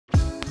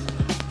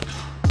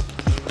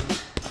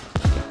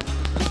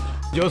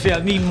Josie,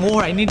 I need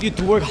more. I need you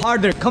to work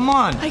harder. Come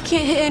on. I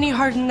can't hit any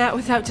harder than that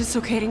without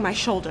dislocating my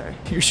shoulder.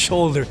 Your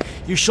shoulder.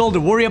 Your shoulder.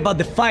 Worry about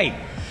the fight.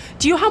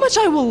 Do you know how much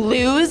I will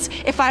lose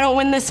if I don't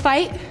win this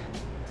fight?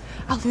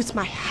 I'll lose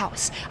my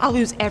house. I'll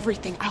lose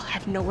everything. I'll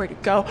have nowhere to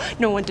go,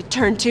 no one to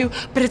turn to.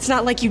 But it's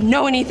not like you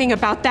know anything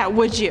about that,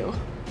 would you?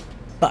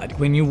 But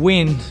when you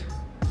win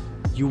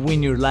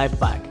your life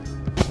back.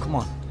 Come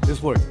on,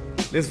 let's work.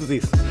 Let's do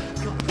this.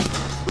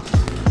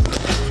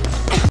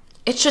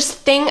 It's just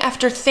thing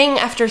after thing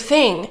after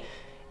thing.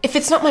 If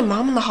it's not my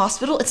mom in the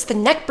hospital, it's the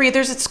neck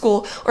breathers at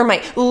school or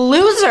my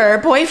loser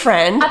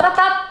boyfriend.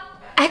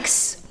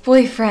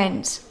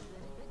 Ex-boyfriend.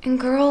 And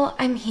girl,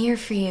 I'm here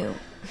for you.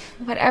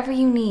 Whatever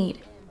you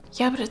need.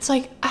 Yeah, but it's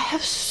like, I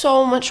have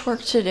so much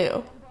work to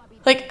do.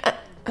 Like, I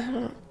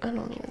don't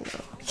even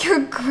know.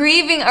 You're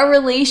grieving a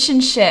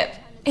relationship.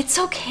 It's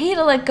okay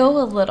to let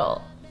go a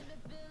little.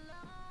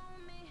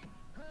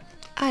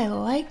 I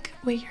like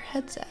where your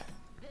head's at.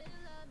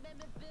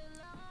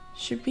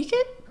 Should we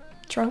get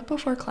drunk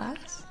before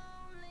class?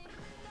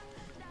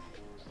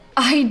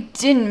 I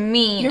didn't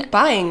mean... You're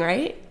buying,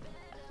 right?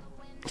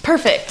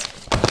 Perfect.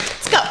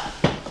 Let's go.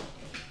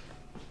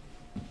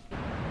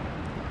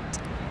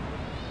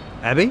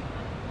 Abby?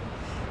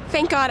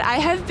 Thank God, I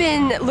have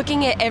been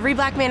looking at every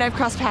black man I've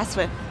crossed paths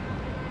with.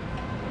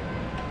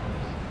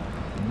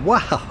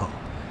 Wow,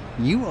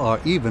 you are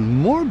even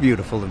more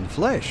beautiful in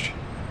flesh.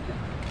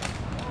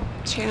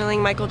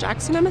 Channeling Michael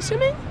Jackson, I'm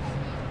assuming?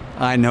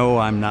 I know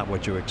I'm not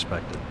what you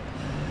expected.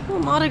 Well,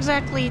 not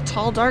exactly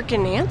tall, dark,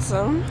 and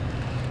handsome.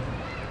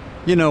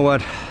 You know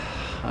what?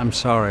 I'm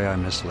sorry I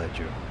misled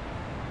you.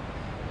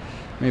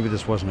 Maybe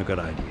this wasn't a good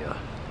idea.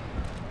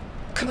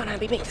 Come on,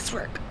 Abby, make this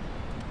work.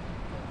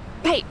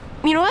 Hey,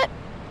 you know what?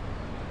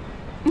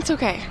 It's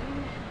okay.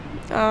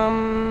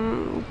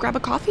 Grab a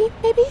coffee,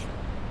 maybe?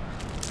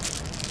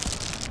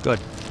 Good.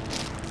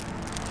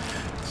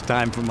 It's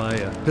time for my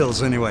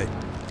pills anyway.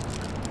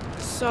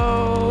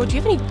 So, do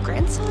you have any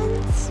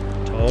grandsons?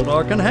 Tall,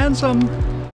 dark, and handsome.